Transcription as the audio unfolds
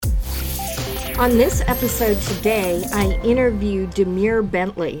On this episode today, I interview Demir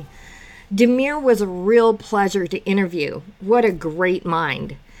Bentley. Demir was a real pleasure to interview. What a great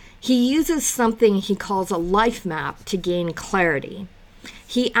mind. He uses something he calls a life map to gain clarity.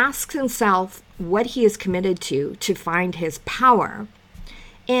 He asks himself what he is committed to find his power.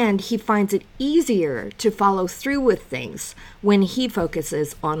 And he finds it easier to follow through with things when he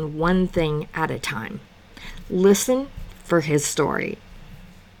focuses on one thing at a time. Listen for his story.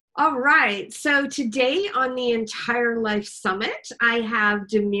 All right. So today on the Entire Life Summit, I have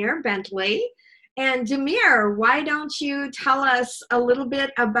Demir Bentley. And Demir, why don't you tell us a little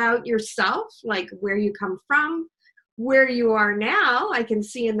bit about yourself, like where you come from, where you are now? I can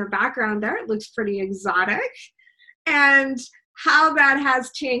see in the background there, it looks pretty exotic. And how that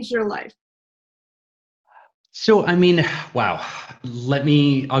has changed your life. So, wow.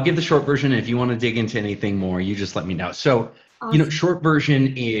 I'll give the short version. If you want to dig into anything more, you just let me know. So, Awesome. short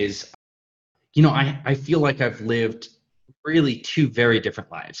version is, I feel like I've lived really two very different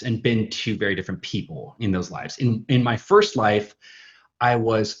lives and been two very different people in those lives. In my first life, I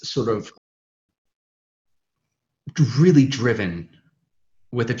was sort of really driven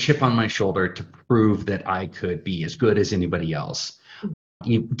with a chip on my shoulder to prove that I could be as good as anybody else,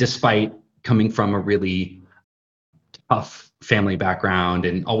 despite coming from a really tough family background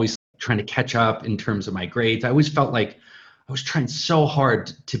and always trying to catch up in terms of my grades. I always felt like I was trying so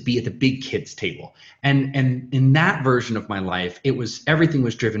hard to be at the big kids table. And in that version of my life, everything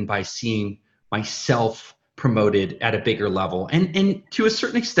was driven by seeing myself promoted at a bigger level. And to a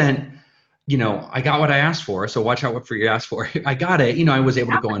certain extent, I got what I asked for. So watch out for you asked for. I got it. I was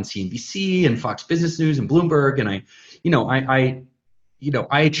able to go on CNBC and Fox Business News and Bloomberg, and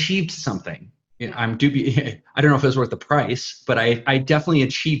I achieved something. I don't know if it was worth the price, but I definitely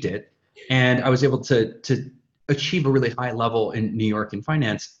achieved it, and I was able to achieve a really high level in New York in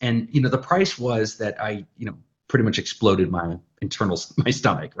finance. And the price was that I pretty much exploded my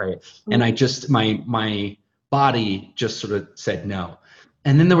stomach, right? Mm-hmm. And I just my body just sort of said no.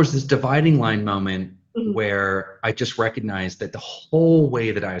 And then there was this dividing line moment where I just recognized that the whole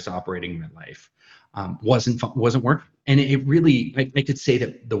way that I was operating my life wasn't working. And it really, I could say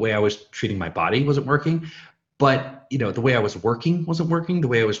that the way I was treating my body wasn't working, but the way I was working wasn't working. The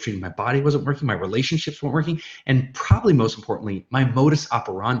way I was treating my body wasn't working. My relationships weren't working. And probably most importantly, my modus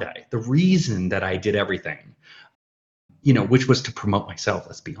operandi, the reason that I did everything, which was to promote myself,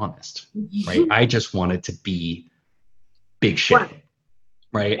 let's be honest, right? I just wanted to be big shit.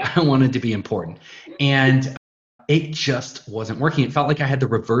 Right? I wanted to be important. And it just wasn't working. It felt like I had the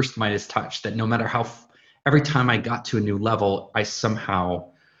reverse Midas touch, that no matter every time I got to a new level, I somehow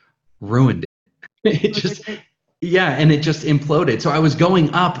ruined it. And it just imploded. So I was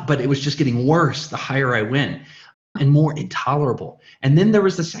going up, but it was just getting worse the higher I went and more intolerable. And then there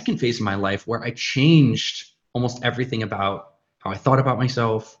was the second phase of my life where I changed almost everything about how I thought about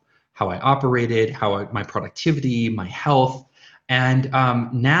myself, how I operated, my productivity, my health. And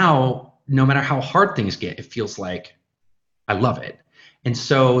now, no matter how hard things get, it feels like I love it. And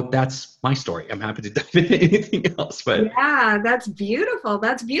so that's my story. I'm happy to dive into anything else. But yeah, that's beautiful.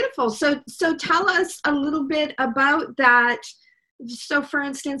 That's beautiful. So tell us a little bit about that. So for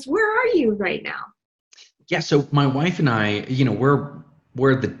instance, where are you right now? Yeah, so my wife and I,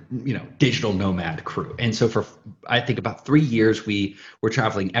 we're the digital nomad crew. And so for I think about 3 years we were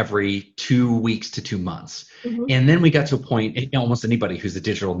traveling every 2 weeks to 2 months. Mm-hmm. And then we got to a point, almost anybody who's a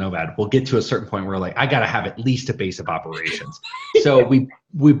digital nomad will get to a certain point where like, I got to have at least a base of operations. So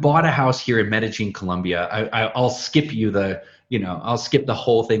we bought a house here in Medellin, Colombia. I'll skip you I'll skip the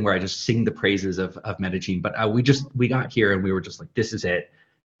whole thing where I just sing the praises of Medellin. But we got here and we were just like, this is it.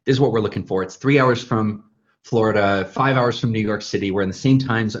 This is what we're looking for. It's 3 hours from Florida, 5 hours from New York City. We're in the same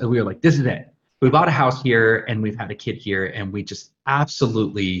times. We were like, this is it. We bought a house here and we've had a kid here and we just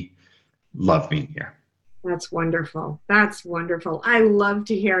absolutely love being here. That's wonderful. That's wonderful. I love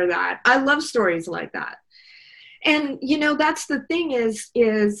to hear that. I love stories like that. And, that's the thing is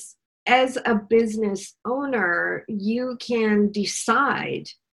as a business owner, you can decide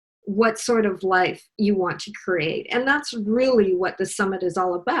what sort of life you want to create. And that's really what the summit is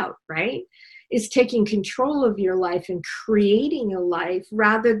all about, right? Is taking control of your life and creating a life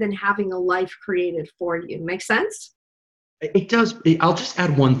rather than having a life created for you. Make sense? It does. I'll just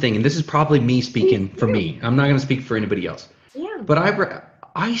add one thing, and this is probably me speaking for me. I'm not going to speak for anybody else. Yeah. But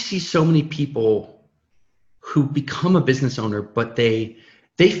I see so many people who become a business owner, but they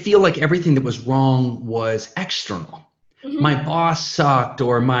feel like everything that was wrong was external. Mm-hmm. My boss sucked,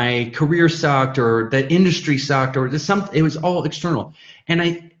 or my career sucked, or the industry sucked, or it was all external.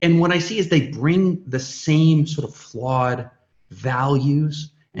 And what I see is they bring the same sort of flawed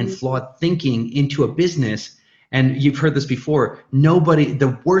values and flawed thinking into a business. And you've heard this before,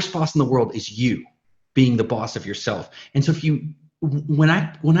 the worst boss in the world is you being the boss of yourself. And so when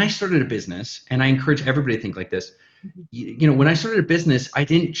I started a business, and I encourage everybody to think like this, when I started a business, I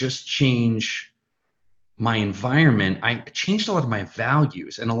didn't just change my environment, I changed a lot of my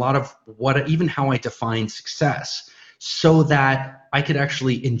values and a lot of even how I define success, so that I could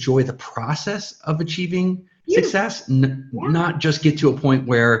actually enjoy the process of achieving success, not just get to a point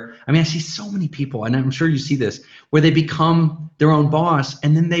where, I see so many people, and I'm sure you see this, where they become their own boss,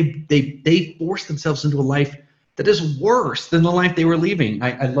 and then they force themselves into a life that is worse than the life they were leaving.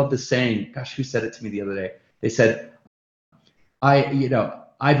 I love this saying. Gosh, who said it to me the other day? They said, I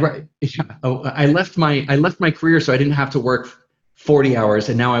left my career so I didn't have to work 40 hours,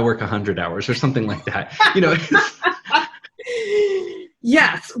 and now I work 100 hours or something like that.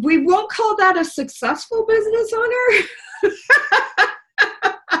 Yes, we won't call that a successful business owner.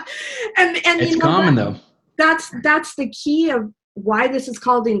 and it's common though. That's the key of why this is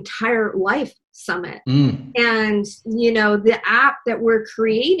called Entire Life Summit. And the app that we're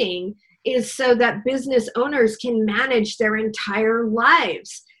creating is so that business owners can manage their entire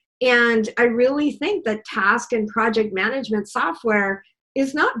lives. And I really think that task and project management software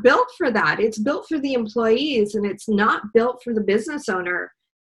is not built for that. It's built for the employees, and it's not built for the business owner.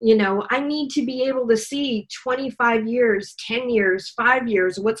 I need to be able to see 25 years, 10 years, 5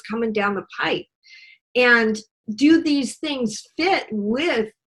 years, what's coming down the pipe. And do these things fit with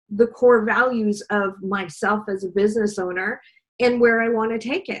the core values of myself as a business owner and where I want to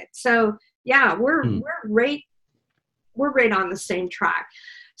take it? So yeah, we're right on the same track.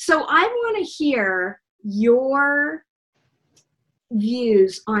 So I want to hear your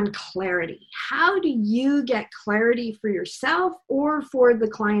views on clarity. How do you get clarity for yourself or for the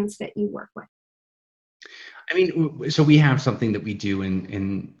clients that you work with? So we have something that we do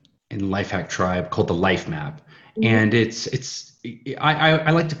in Lifehack Tribe called the Life Map. And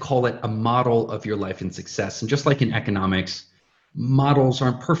I like to call it a model of your life and success. And just like in economics, models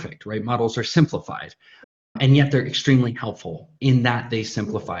aren't perfect, right? Models are simplified. And yet they're extremely helpful in that they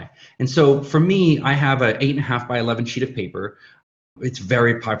simplify. And so for me, I have an 8.5 by 11 sheet of paper. It's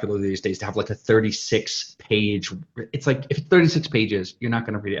very popular these days to have like a 36 page. It's like, if it's 36 pages, you're not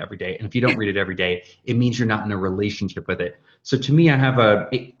going to read it every day. And if you don't read it every day, it means you're not in a relationship with it. So to me, I have a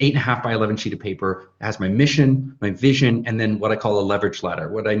 8.5 by 11 sheet of paper. It has my mission, my vision, and then what I call a leverage ladder,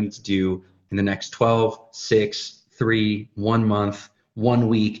 what I need to do in the next 12, 6, 3, 1 month, 1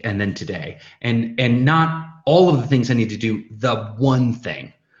 week, and then today. And not all of the things I need to do, the one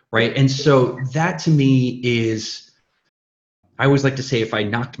thing, right? And so that to me is, I always like to say, if I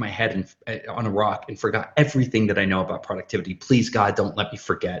knocked my head on a rock and forgot everything that I know about productivity, please God, don't let me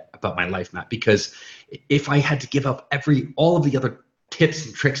forget about my life map. Because if I had to give up all of the other tips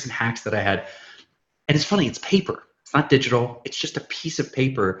and tricks and hacks that I had, and it's funny, it's paper. It's not digital. It's just a piece of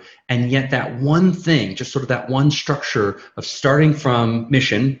paper. And yet that one thing, just sort of that one structure of starting from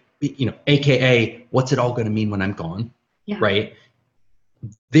mission, AKA what's it all going to mean when I'm gone, right?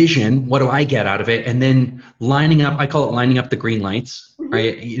 Vision, what do I get out of it? And then lining up, I call it lining up the green lights,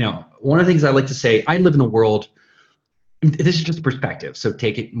 right? One of the things I like to say, I live in a world, this is just a perspective, so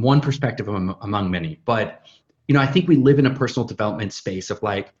take it one perspective among many, but I think we live in a personal development space of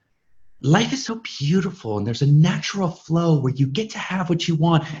like, life is so beautiful and there's a natural flow where you get to have what you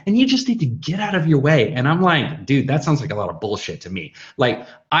want and you just need to get out of your way. And I'm like, dude, that sounds like a lot of bullshit to me. Like,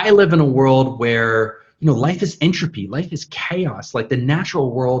 I live in a world where life is entropy, life is chaos. Like, the natural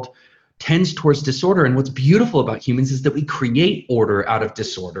world tends towards disorder. And what's beautiful about humans is that we create order out of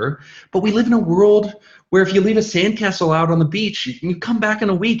disorder. But we live in a world where if you leave a sandcastle out on the beach, you come back in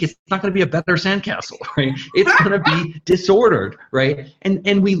a week, it's not going to be a better sandcastle, right? It's going to be disordered, right?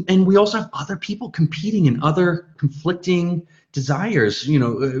 And we also have other people competing in other conflicting desires,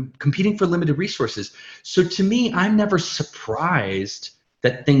 competing for limited resources. So to me, I'm never surprised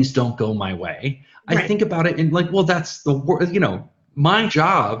that things don't go my way. Right. I think about it in like, well, that's the my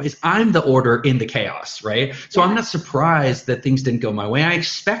job is I'm the order in the chaos, right? So I'm not surprised that things didn't go my way. I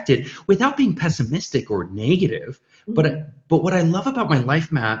expected, without being pessimistic or negative, but what I love about my life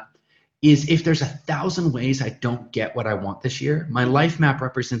map is if there's 1,000 ways I don't get what I want this year, my life map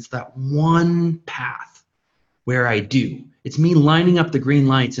represents that one path where I do. It's me lining up the green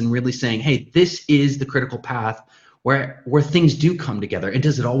lights and really saying, hey, this is the critical path where things do come together. And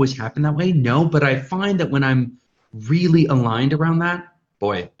does it always happen that way? No, but I find that when I'm really aligned around that,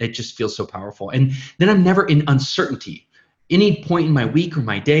 boy, it just feels so powerful. And then I'm never in uncertainty. Any point in my week or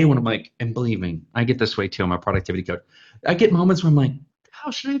my day when I'm like, and believe me, I get this way too, I'm a productivity coach. I get moments where I'm like,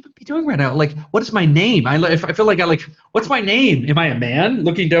 hell should I be doing right now? Like, what is my name? I feel like what's my name? Am I a man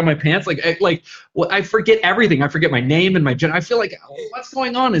looking down my pants? I forget everything. I forget my name and my gender. I feel like, what's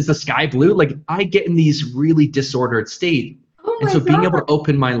going on? Is the sky blue? Like, I get in these really disordered state. Oh And my so being able God. to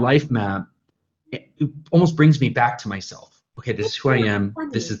open my life map, it almost brings me back to myself. Okay, this is who I am.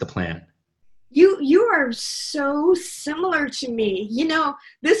 This Funny. is the plan. You are so similar to me.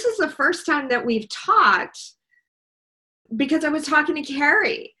 This is the first time that we've talked because I was talking to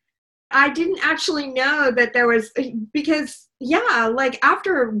Carrie. I didn't actually know that there was, because yeah, like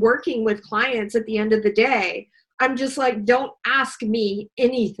after working with clients at the end of the day, I'm just like, don't ask me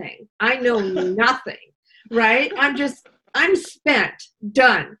anything. I know nothing, right? I'm spent,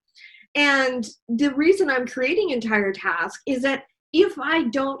 done. And the reason I'm creating Entire Task is that if I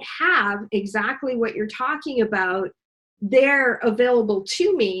don't have exactly what you're talking about there available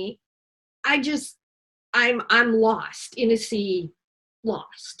to me, I'm lost in a sea,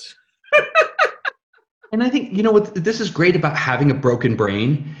 lost. And I think, what this is great about having a broken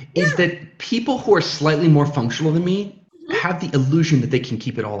brain is Yeah. that people who are slightly more functional than me have the illusion that they can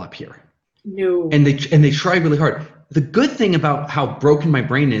keep it all up here. No. And they try really hard. The good thing about how broken my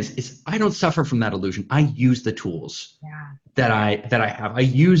brain is I don't suffer from that illusion. I use the tools Yeah. that I have. I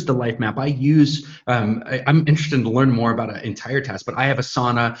use the life map. I use I'm interested to learn more about an entire task, but I have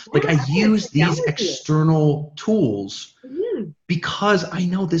Asana. Like, I Yeah, I gotta use sit down these with you. external tools Mhm. because I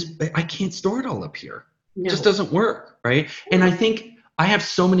know this. I can't store it all up here. It just No. doesn't work, right? And I think I have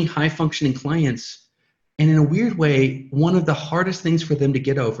so many high functioning clients, and in a weird way, one of the hardest things for them to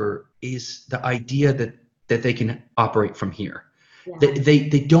get over is the idea that they can operate from here. Yeah.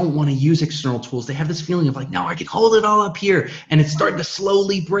 They don't want to use external tools. They have this feeling of like, no, I can hold it all up here, and it's starting to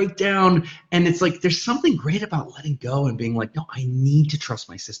slowly break down. And it's like there's something great about letting go and being like, no, I need to trust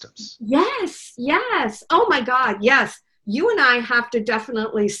my systems. Yes, yes. Oh my God, yes. You and I have to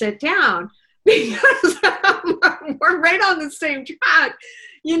definitely sit down because we're right on the same track.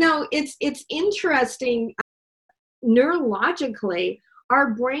 It's interesting. Neurologically,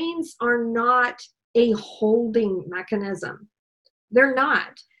 our brains are not a holding mechanism. They're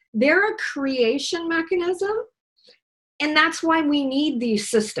not. They're a creation mechanism, and that's why we need these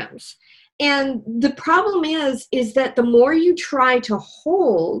systems. And the problem is that the more you try to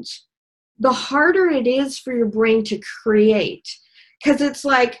hold, the harder it is for your brain to create. Because it's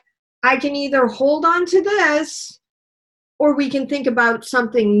like, I can either hold on to this or we can think about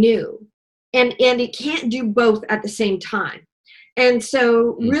something new. And it can't do both at the same time. And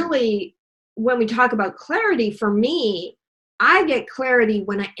so really, when we talk about clarity, for me, I get clarity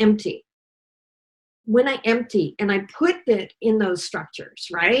when I empty. When I empty and I put it in those structures,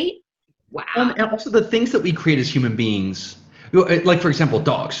 right? Wow. And also the things that we create as human beings, like for example,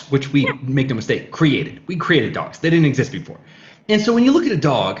 dogs, which we make no mistake created. We created dogs; they didn't exist before. And so when you look at a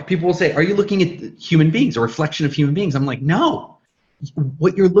dog, people will say, "Are you looking at human beings, a reflection of human beings?" I'm like, no.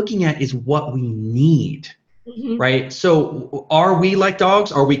 What you're looking at is what we need, Mhm. right? So are we like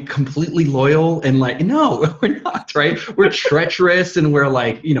dogs? Are we completely loyal and like, no, we're not, right? We're treacherous and we're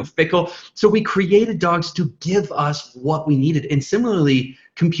like, fickle. So we created dogs to give us what we needed. And similarly,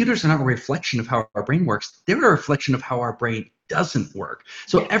 computers are not a reflection of how our brain works. They're a reflection of how our brain doesn't work.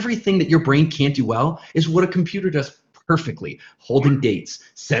 So Yeah. everything that your brain can't do well is what a computer does perfectly: holding dates,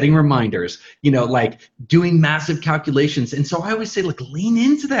 setting reminders, like doing massive calculations. And so I always say, like, lean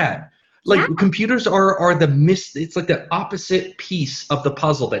into that. Yeah. Like, computers are it's like the opposite piece of the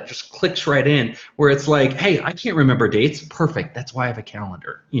puzzle that just clicks right in, where it's like, hey, I can't remember dates. Perfect. That's why I have a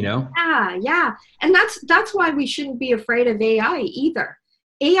calendar. Yeah, yeah. And that's why we shouldn't be afraid of AI either.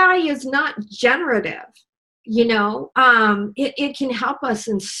 AI is not generative, it can help us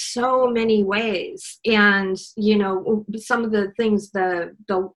in so many ways. And, some of the things, the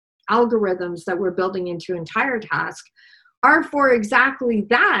algorithms that we're building into Entire Task are for exactly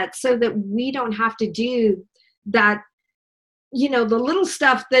that, so that we don't have to do that, the little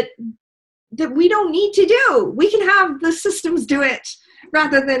stuff that we don't need to do. We can have the systems do it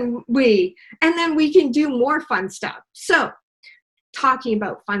rather than we, and then we can do more fun stuff. So, talking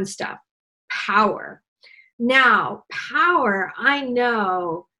about fun stuff, power. Now, power, I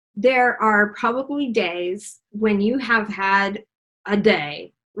know there are probably days when you have had a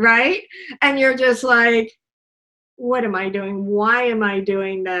day, right? And you're just like, what am I doing? Why am I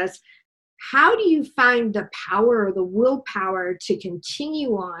doing this? How do you find the power or the willpower to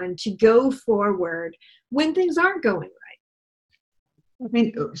continue on, to go forward when things aren't going I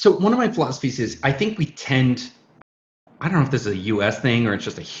mean, so one of my philosophies is I think I don't know if this is a US thing or it's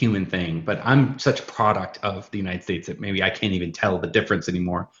just a human thing, but I'm such a product of the United States that maybe I can't even tell the difference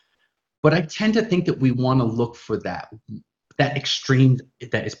anymore. But I tend to think that we want to look for that that extreme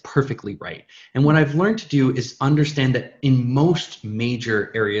that is perfectly right. And what I've learned to do is understand that in most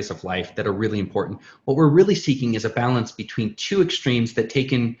major areas of life that are really important, what we're really seeking is a balance between two extremes that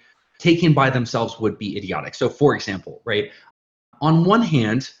taken by themselves would be idiotic. So for example, right, on one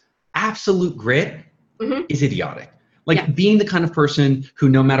hand, absolute grit Mm-hmm. is idiotic. Yeah. Like being the kind of person who,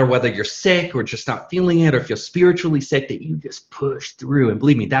 no matter whether you're sick or just not feeling it or if you're spiritually sick, that you just push through. And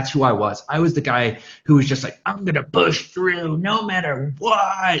believe me, that's who I was. I was the guy who was just like, I'm going to push through no matter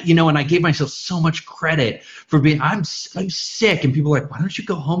what, and I gave myself so much credit for being, I'm sick. And people are like, why don't you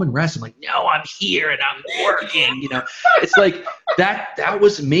go home and rest? I'm like, no, I'm here and I'm working, it's like that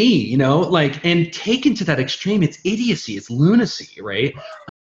was me, like, and taken to that extreme, it's idiocy, it's lunacy, right?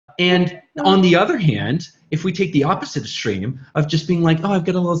 And on the other hand, if we take the opposite extreme of just being like, oh, I've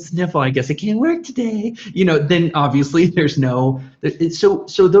got a little sniffle, I guess I can't work today, then obviously there's no,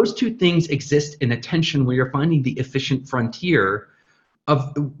 so those two things exist in a tension where you're finding the efficient frontier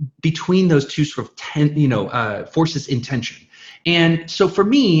of between those two sort of forces in tension. And so for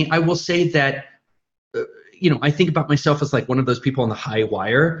me, I will say that I think about myself as like one of those people on the high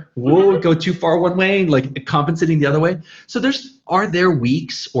wire. Whoa, go too far one way, like compensating the other way. So are there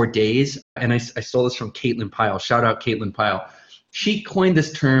weeks or days, and I stole this from Caitlin Pyle. Shout out Caitlin Pyle. She coined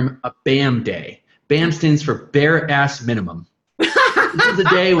this term a BAM day. BAM stands for bare ass minimum. This is a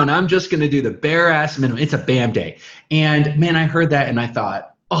day when I'm just going to do the bare ass minimum. It's a BAM day. And man, I heard that and I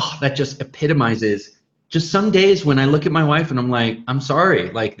thought, oh, that just epitomizes just some days when I look at my wife and I'm like, I'm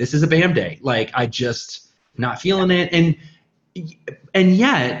sorry, like this is a BAM day. Like I just not feeling it. And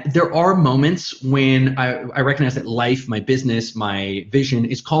yet there are moments when I recognize that life, my business, my vision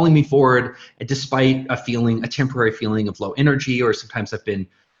is calling me forward despite a temporary feeling of low energy, or sometimes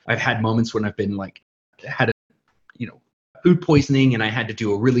I've had moments when I've been like, had a, food poisoning and I had to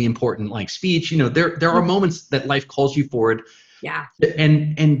do a really important like speech. There are moments that life calls you forward. Yeah.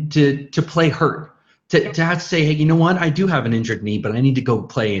 And to play hurt, to have to say, hey, you know what? I do have an injured knee, but I need to go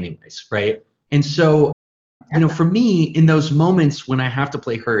play anyways. Right. And so, for me, in those moments when I have to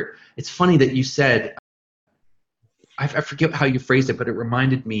play hurt, it's funny that you said, I forget how you phrased it, but it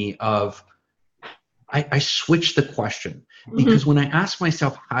reminded me of, I switched the question because when I ask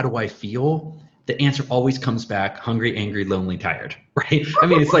myself, how do I feel? The answer always comes back, hungry, angry, lonely, tired, right? I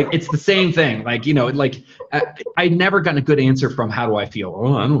mean, it's like, it's the same thing. Like, I never got a good answer from how do I feel?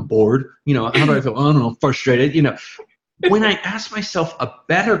 Oh, I'm bored. How do I feel? Oh, I don't know, frustrated. When I ask myself a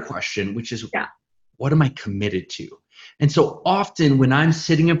better question, which is, what am I committed to? And so often when I'm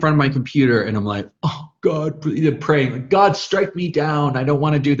sitting in front of my computer and I'm like, oh God, praying, God, strike me down. I don't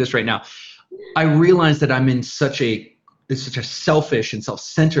want to do this right now. I realize that I'm in such a selfish and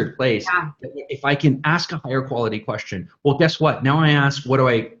self-centered place. Yeah. If I can ask a higher quality question, well, guess what? Now I ask, what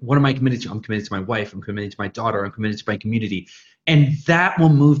am I committed to? I'm committed to my wife. I'm committed to my daughter. I'm committed to my community. And that will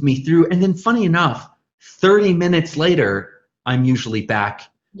move me through. And then funny enough, 30 minutes later, I'm usually back.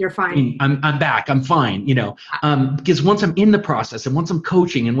 You're fine. I'm back. I'm fine, because once I'm in the process and once I'm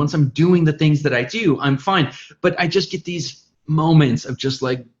coaching and once I'm doing the things that I do, I'm fine. But I just get these moments of just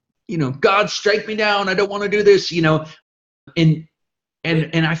like, God, strike me down. I don't want to do this, and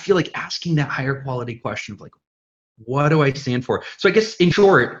I feel like asking that higher quality question of like, what do I stand for? So I guess in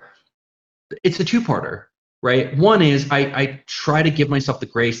short, it's a two-parter, right? One is I try to give myself the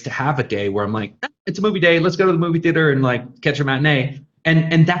grace to have a day where I'm like, it's a movie day. Let's go to the movie theater and like catch a matinee.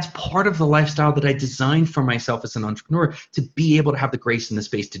 And that's part of the lifestyle that I designed for myself as an entrepreneur, to be able to have the grace and the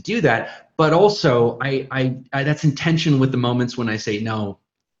space to do that. But also I that's in tension with the moments when I say, no,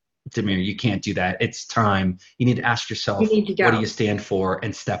 Demir, you can't do that. It's time. You need to ask yourself, what do you stand for,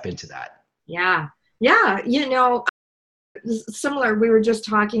 and step into that. Yeah. Yeah. Similar, we were just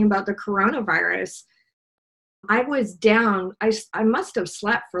talking about the coronavirus. I was down. I must have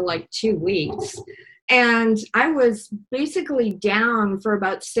slept for like 2 weeks. And I was basically down for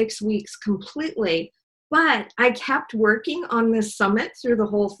about 6 weeks completely. But I kept working on this summit through the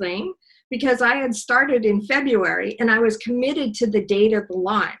whole thing because I had started in February and I was committed to the date of the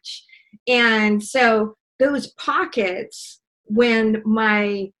launch. And so those pockets, when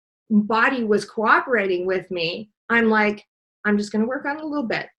my body was cooperating with me, I'm like, I'm just going to work on it a little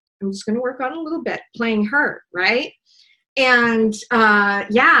bit. I'm just going to work on it a little bit, playing hurt, right? And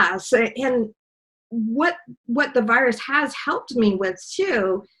what the virus has helped me with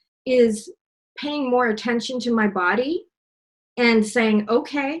too is paying more attention to my body and saying,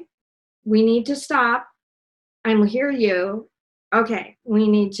 okay, we need to stop. I'm hear you. Okay, we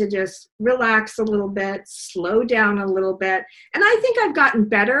need to just relax a little bit, slow down a little bit. And I think I've gotten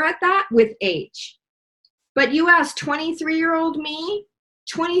better at that with age. But you asked 23-year-old me,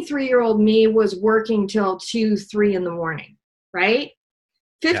 23-year-old me was working till 2, 3 in the morning. right?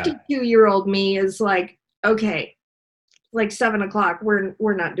 Yeah. 52-year-old me is like, okay, like 7 o'clock, we're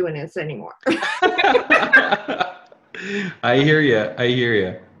not doing this anymore. I hear you. I hear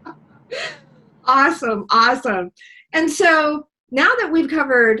you. Awesome, awesome. And so now that we've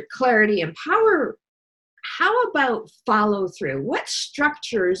covered clarity and power, how about follow through? What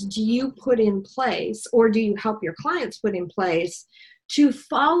structures do you put in place, or do you help your clients put in place to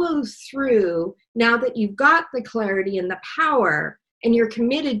follow through now that you've got the clarity and the power and you're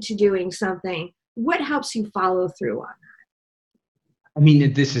committed to doing something? What helps you follow through on I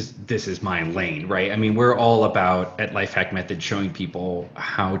mean, this is my lane, right? I mean, we're all about at Lifehack Method showing people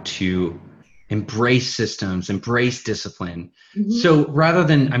how to embrace systems, embrace discipline. that? Mm-hmm. So rather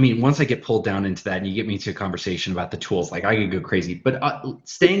than, I mean, once I get pulled down into that and you get me to a conversation about the tools, like I could go crazy. But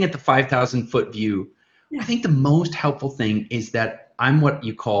staying at the 5,000-foot view, I think the most helpful thing is that I'm what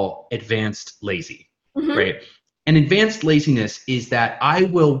you call advanced lazy, Mm-hmm. right? And advanced laziness is that I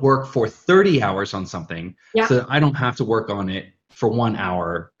will work for 30 hours on something Yeah. so that I don't have to work on it for 1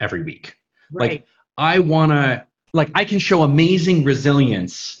 hour every week. Right. Like I can show amazing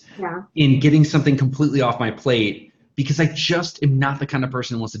resilience Yeah. in getting something completely off my plate because I just am not the kind of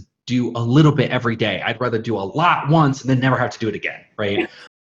person who wants to do a little bit every day. I'd rather do a lot once and then never have to do it again, right?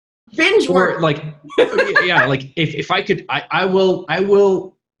 Binge Or work. like, yeah, like if I could, I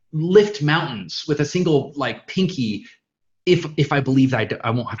will lift mountains with a single like pinky if I believe that I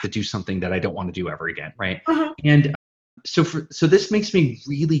won't have to do something that I don't want to do ever again, right? Uh-huh. And so this makes me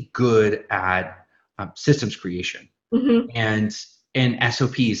really good at systems creation Mm-hmm. and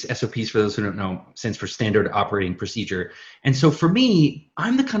SOPs. SOPs, for those who don't know, stands for Standard Operating Procedure. And so for me,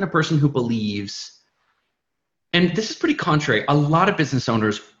 I'm the kind of person who believes, and this is pretty contrary, a lot of business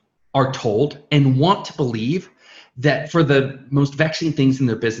owners are told and want to believe that for the most vexing things in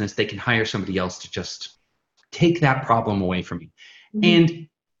their business, they can hire somebody else to just take that problem away from me. Mm-hmm. And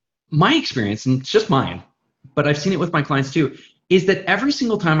my experience, and it's just mine, but I've seen it with my clients too, is that every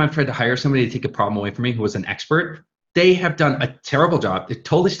single time I've tried to hire somebody to take a problem away from me who was an expert, they have done a terrible job. They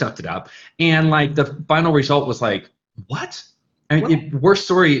totally stuffed it up. And like the final result was like, what? I mean, the worst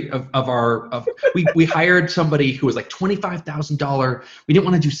story we hired somebody who was like $25,000. We didn't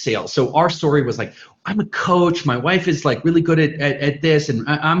want to do sales. So our story was like, I'm a coach. My wife is like really good at this, and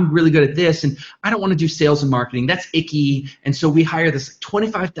I'm really good at this, and I don't want to do sales and marketing. That's icky. And so we hired this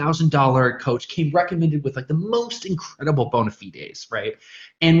 $25,000 coach, came recommended with like the most incredible bona fides, right?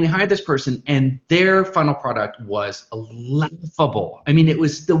 And we hired this person, and their final product was laughable. I mean, it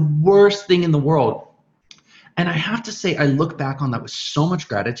was the worst thing in the world. And I have to say, I look back on that with so much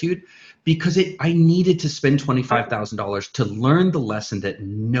gratitude because I needed to spend $25,000 to learn the lesson that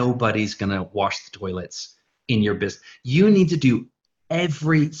nobody's going to wash the toilets in your business. You need to do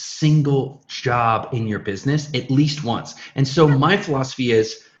every single job in your business at least once. And so my philosophy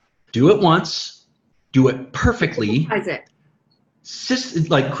is do it once, do it perfectly,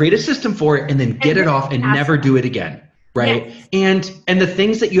 like create a system for it, and then get it off and never do it again, right? Yes. And the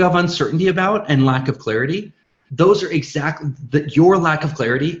things that you have uncertainty about and lack of clarity, those are exactly that. Your lack of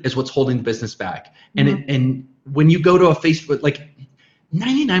clarity is what's holding the business back. And and when you go to a Facebook, like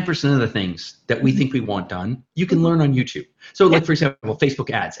 99% of the things that we think we want done, you can learn on YouTube. So like, for example, Facebook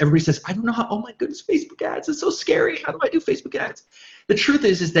ads. Everybody says, I don't know how, oh my goodness, Facebook ads is so scary. How do I do Facebook ads? The truth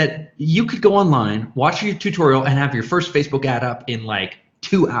is that you could go online, watch your tutorial, and have your first Facebook ad up in like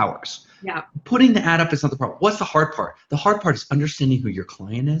 2 hours. Yeah. Putting the ad up is not the problem. What's the hard part? The hard part is understanding who your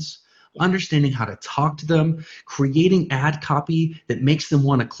client is, understanding how to talk to them, creating ad copy that makes them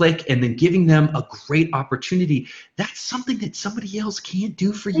want to click, and then giving them a great opportunity. That's something that somebody else can't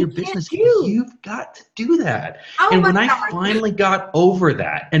do for your business. You've got to do that. And when I finally got over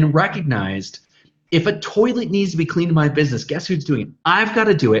that and recognized if a toilet needs to be cleaned in my business, guess who's doing it? I've got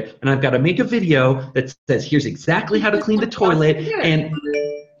to do it, and I've got to make a video that says, here's exactly how to clean the toilet,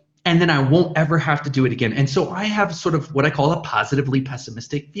 and then I won't ever have to do it again. And so I have sort of what I call a positively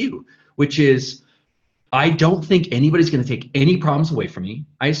pessimistic view, which is I don't think anybody's going to take any problems away from me.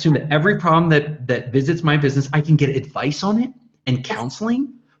 I assume that every problem that visits my business, I can get advice on it and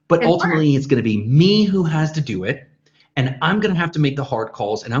counseling, but ultimately it's going to be me who has to do it. And I'm going to have to make the hard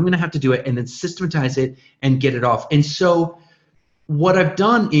calls, and I'm going to have to do it and then systematize it and get it off. And so what I've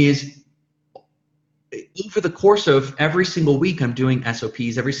done is over the course of every single week, I'm doing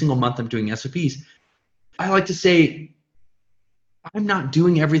SOPs. Every single month, I'm doing SOPs. I like to say I'm not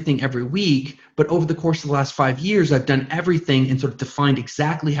doing everything every week, but over the course of the last 5 years, I've done everything and sort of defined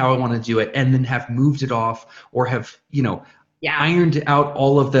exactly how I want to do it, and then have moved it off or have, ironed out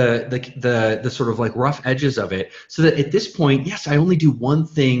all of the sort of like rough edges of it, so that at this point, yes, I only do one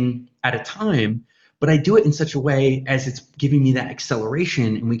thing at a time, but I do it in such a way as it's giving me that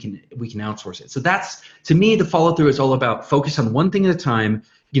acceleration, and we can outsource it. So that's, to me, the follow through is all about focus on one thing at a time.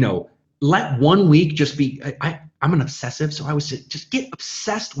 Let 1 week just be. I'm an obsessive, so I would say just get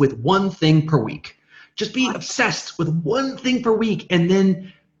obsessed with one thing per week. Just be obsessed with one thing per week, and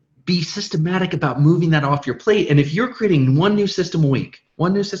then be systematic about moving that off your plate. And if you're creating one new system a week,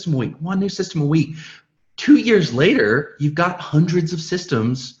 2 years later, you've got hundreds of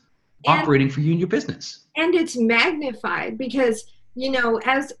systems operating for you in your business. And it's magnified because,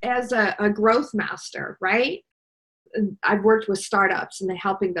 as a growth master, right? I've worked with startups and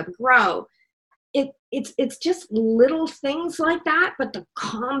helping them grow. It's just little things like that, but the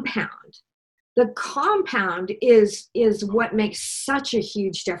compound is what makes such a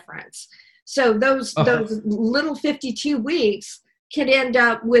huge difference. So those little 52 weeks could end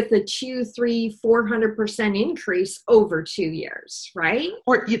up with a 200-400% increase over 2 years, right?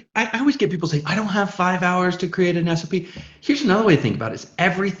 Or I always get people say, I don't have 5 hours to create an SOP. Here's another way to think about it: is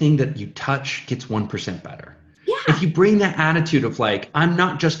everything that you touch gets 1% better. Yeah. If you bring that attitude of like, I'm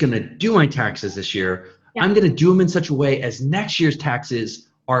not just going to do my taxes this year, I'm going to do them in such a way as next year's taxes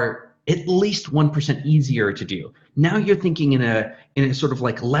are at least 1% easier to do. Now you're thinking in a sort of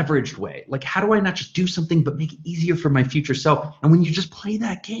like leveraged way. Like, how do I not just do something but make it easier for my future self? And when you just play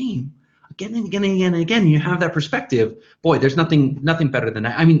that game again and again and again and again, you have that perspective. Boy, there's nothing better than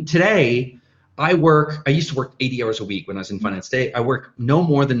that. I mean, today I used to work 80 hours a week when I was in finance day. I work no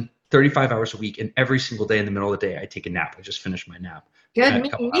more than 35 hours a week, and every single day in the middle of the day, I take a nap. I just finished my nap. Good,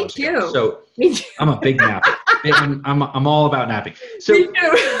 me too. So I'm a big napper. I'm all about napping. So, me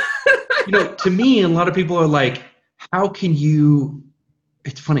too. To me, a lot of people are like, how can you,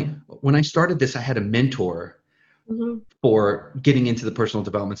 it's funny. When I started this, I had a mentor for getting into the personal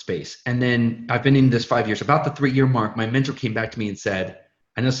development space. And then I've been in this 5 years. About the 3-year mark, my mentor came back to me and said,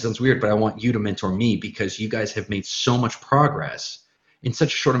 I know this sounds weird, but I want you to mentor me because you guys have made so much progress in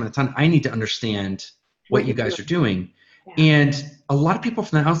such a short amount of time. I need to understand what you guys are doing. Yeah. And a lot of people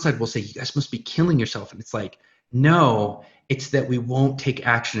from the outside will say, you guys must be killing yourself. And it's like, no, it's that we won't take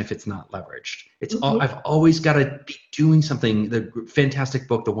action if it's not leveraged. It's I've always got to be doing something. The fantastic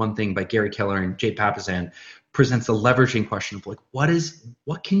book, The One Thing by Gary Keller and Jay Papasan, presents the leveraging question of like, what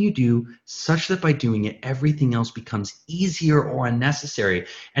can you do such that by doing it, everything else becomes easier or unnecessary?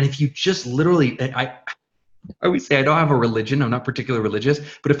 And if you just literally, I always say I don't have a religion. I'm not particularly religious,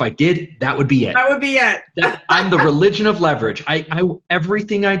 but if I did, that would be it. That would be it. I'm the religion of leverage.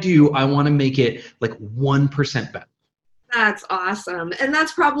 Everything I do, I want to make it like 1% better. That's awesome. And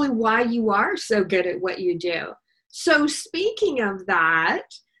that's probably why you are so good at what you do. So speaking of that,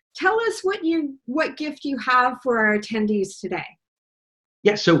 tell us what gift you have for our attendees today.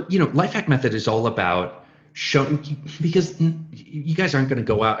 Yeah. So, Life Hack Method is all about showing, because you guys aren't going to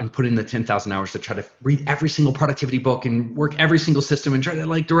go out and put in the 10,000 hours to try to read every single productivity book and work every single system and try to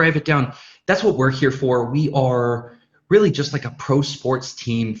like derive it down. That's what we're here for. We are really just like a pro sports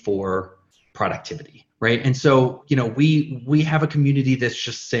team for productivity. Right. And so, we have a community that's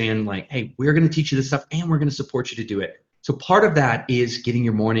just saying like, hey, we're going to teach you this stuff and we're going to support you to do it. So part of that is getting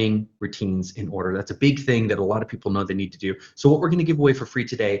your morning routines in order. That's a big thing that a lot of people know they need to do. So what we're going to give away for free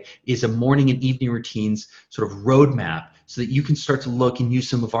today is a morning and evening routines sort of roadmap so that you can start to look and use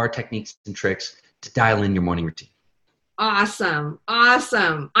some of our techniques and tricks to dial in your morning routine. Awesome.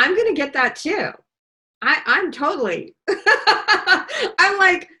 Awesome. I'm going to get that too. I'm totally, I'm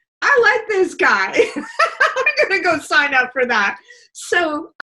like, I like this guy. I'm going to go sign up for that.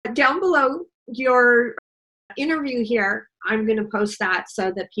 So down below your interview here, I'm going to post that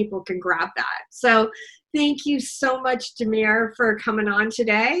so that people can grab that. So thank you so much, Damir, for coming on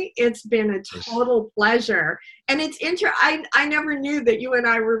today. It's been a total pleasure. And it's I never knew that you and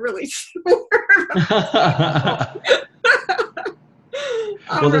I were really similar.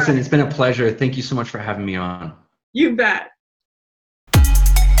 Well, listen, it's been a pleasure. Thank you so much for having me on. You bet.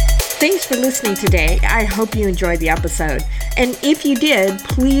 Thanks for listening today. I hope you enjoyed the episode. And if you did,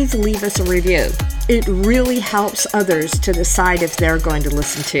 please leave us a review. It really helps others to decide if they're going to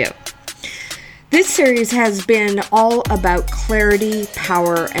listen to. This series has been all about clarity,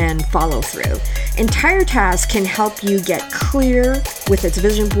 power, and follow-through. Entire Task can help you get clear with its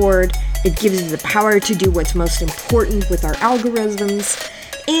vision board. It gives you the power to do what's most important with our algorithms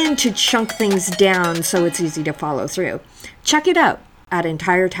and to chunk things down so it's easy to follow through. Check it out at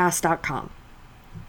EntireTask.com.